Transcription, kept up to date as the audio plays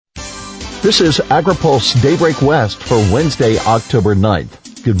This is AgriPulse Daybreak West for Wednesday, October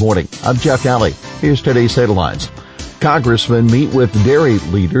 9th. Good morning. I'm Jeff Alley. Here's today's headlines. Congressmen meet with dairy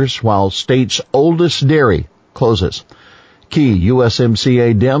leaders while state's oldest dairy closes. Key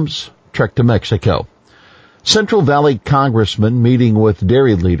USMCA Dems trek to Mexico. Central Valley congressmen meeting with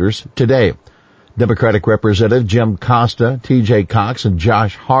dairy leaders today. Democratic Representative Jim Costa, TJ Cox, and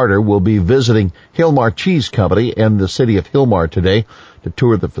Josh Harder will be visiting Hilmar Cheese Company in the city of Hilmar today to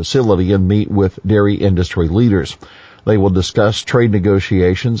tour the facility and meet with dairy industry leaders. They will discuss trade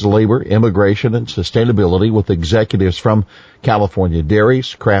negotiations, labor, immigration, and sustainability with executives from California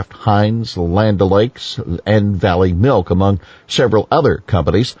Dairies, Kraft Heinz, Land O'Lakes, and Valley Milk, among several other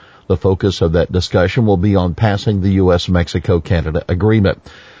companies. The focus of that discussion will be on passing the U.S.-Mexico-Canada agreement.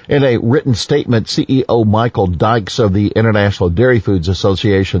 In a written statement, CEO Michael Dykes of the International Dairy Foods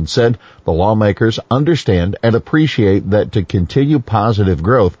Association said the lawmakers understand and appreciate that to continue positive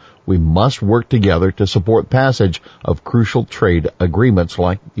growth, we must work together to support passage of crucial trade agreements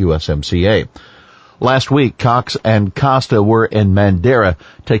like USMCA. Last week, Cox and Costa were in Madera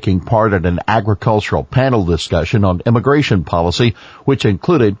taking part in an agricultural panel discussion on immigration policy, which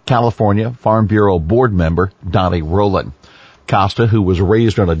included California Farm Bureau board member Donnie Rowland. Costa, who was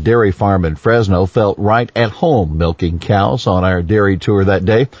raised on a dairy farm in Fresno, felt right at home milking cows on our dairy tour that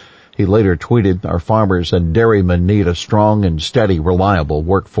day. He later tweeted, "Our farmers and dairymen need a strong and steady, reliable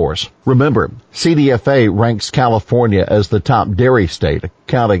workforce." Remember, CDFA ranks California as the top dairy state,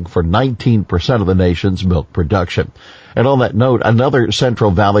 accounting for 19% of the nation's milk production. And on that note, another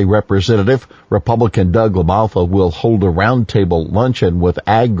Central Valley representative, Republican Doug LaMalfa, will hold a roundtable luncheon with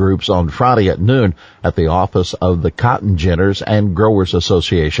ag groups on Friday at noon at the office of the Cotton Ginners and Growers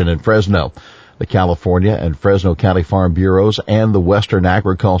Association in Fresno. The California and Fresno County Farm Bureaus and the Western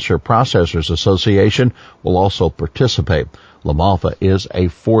Agriculture Processors Association will also participate. LaMalfa is a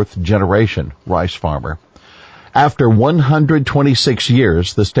fourth-generation rice farmer. After 126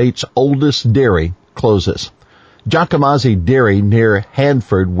 years, the state's oldest dairy closes. Giacomazzi Dairy near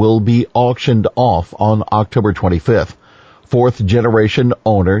Hanford will be auctioned off on October 25th. Fourth-generation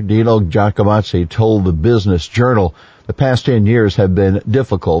owner Dino Giacomazzi told the Business Journal the past 10 years have been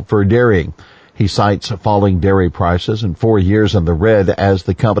difficult for dairying. He cites falling dairy prices and 4 years in the red as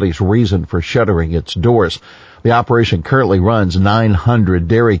the company's reason for shuttering its doors. The operation currently runs 900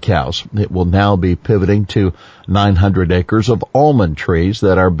 dairy cows. It will now be pivoting to 900 acres of almond trees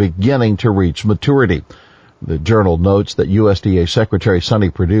that are beginning to reach maturity. The Journal notes that USDA Secretary Sonny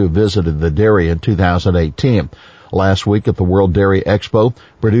Perdue visited the dairy in 2018. Last week at the World Dairy Expo,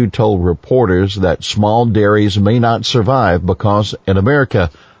 Perdue told reporters that small dairies may not survive because in America,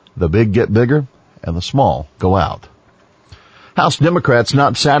 the big get bigger and the small go out. House Democrats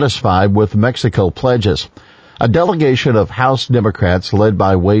not satisfied with Mexico pledges. A delegation of House Democrats led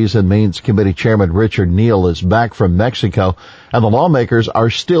by Ways and Means Committee Chairman Richard Neal is back from Mexico, and the lawmakers are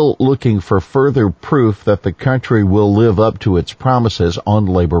still looking for further proof that the country will live up to its promises on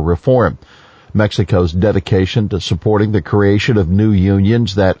labor reform. Mexico's dedication to supporting the creation of new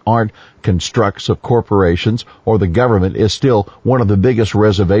unions that aren't constructs of corporations or the government is still one of the biggest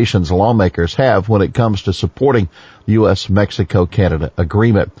reservations lawmakers have when it comes to supporting the U.S.-Mexico-Canada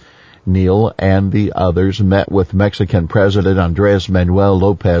agreement. Neal and the others met with Mexican President Andrés Manuel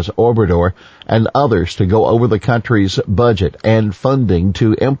López Obrador and others to go over the country's budget and funding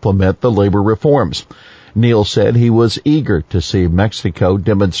to implement the labor reforms. Neal said he was eager to see Mexico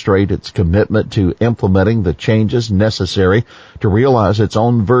demonstrate its commitment to implementing the changes necessary to realize its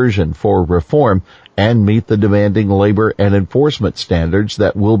own version for reform and meet the demanding labor and enforcement standards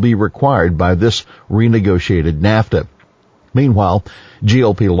that will be required by this renegotiated NAFTA. Meanwhile,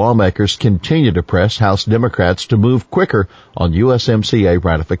 GOP lawmakers continue to press House Democrats to move quicker on USMCA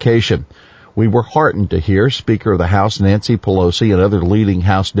ratification. We were heartened to hear Speaker of the House Nancy Pelosi and other leading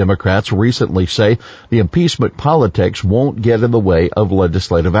House Democrats recently say the impeachment politics won't get in the way of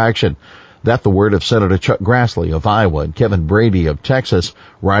legislative action. That's the word of Senator Chuck Grassley of Iowa and Kevin Brady of Texas,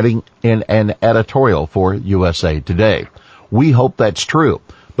 writing in an editorial for USA Today. We hope that's true,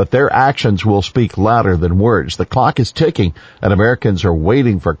 but their actions will speak louder than words. The clock is ticking, and Americans are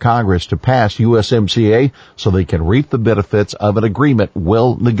waiting for Congress to pass USMCA so they can reap the benefits of an agreement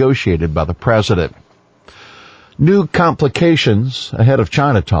well negotiated by the president. New complications ahead of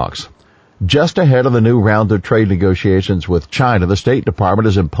China talks. Just ahead of the new round of trade negotiations with China, the State Department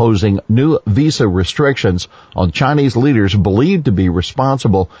is imposing new visa restrictions on Chinese leaders believed to be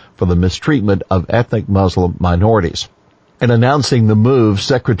responsible for the mistreatment of ethnic Muslim minorities. In announcing the move,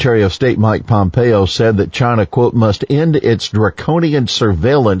 Secretary of State Mike Pompeo said that China, quote, must end its draconian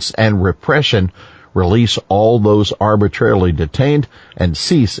surveillance and repression release all those arbitrarily detained, and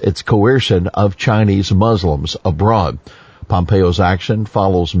cease its coercion of Chinese Muslims abroad. Pompeo's action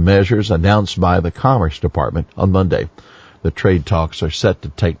follows measures announced by the Commerce Department on Monday. The trade talks are set to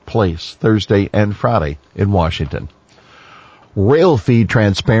take place Thursday and Friday in Washington. Rail fee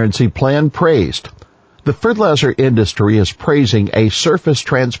transparency plan praised. The fertilizer industry is praising a Surface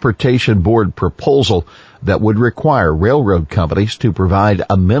Transportation Board proposal that would require railroad companies to provide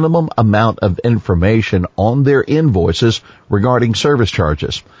a minimum amount of information on their invoices regarding service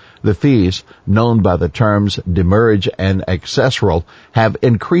charges. The fees, known by the terms demurrage and accessoral, have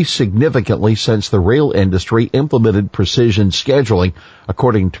increased significantly since the rail industry implemented precision scheduling,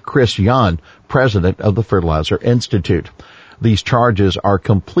 according to Chris Yan, president of the Fertilizer Institute. These charges are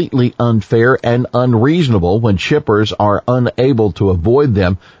completely unfair and unreasonable when shippers are unable to avoid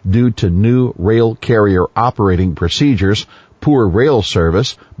them due to new rail carrier operating procedures, poor rail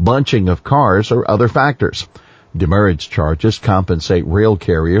service, bunching of cars, or other factors. Demurrage charges compensate rail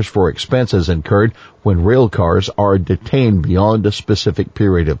carriers for expenses incurred when rail cars are detained beyond a specific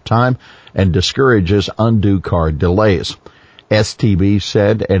period of time and discourages undue car delays. STB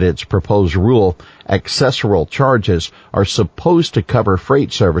said in its proposed rule, accessoral charges are supposed to cover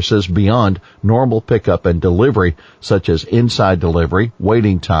freight services beyond normal pickup and delivery, such as inside delivery,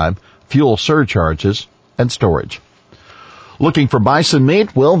 waiting time, fuel surcharges, and storage. Looking for bison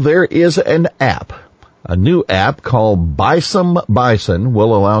meat? Well, there is an app. A new app called Bison Bison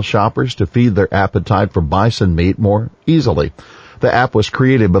will allow shoppers to feed their appetite for bison meat more easily. The app was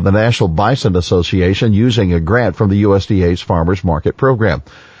created by the National Bison Association using a grant from the USDA's Farmers Market program.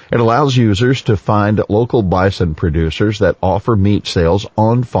 It allows users to find local bison producers that offer meat sales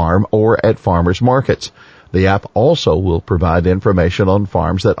on farm or at farmers markets. The app also will provide information on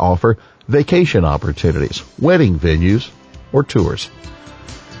farms that offer vacation opportunities, wedding venues, or tours.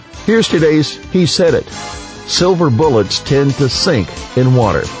 Here's today's He Said It. Silver bullets tend to sink in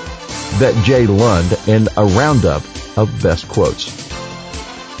water. Bet Jay Lund in a roundup of best quotes.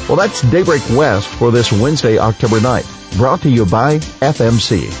 Well, that's Daybreak West for this Wednesday, October 9th, brought to you by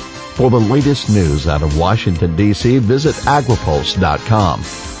FMC. For the latest news out of Washington, D.C., visit agripulse.com.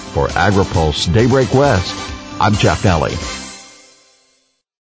 For AgriPulse Daybreak West, I'm Jeff Nally.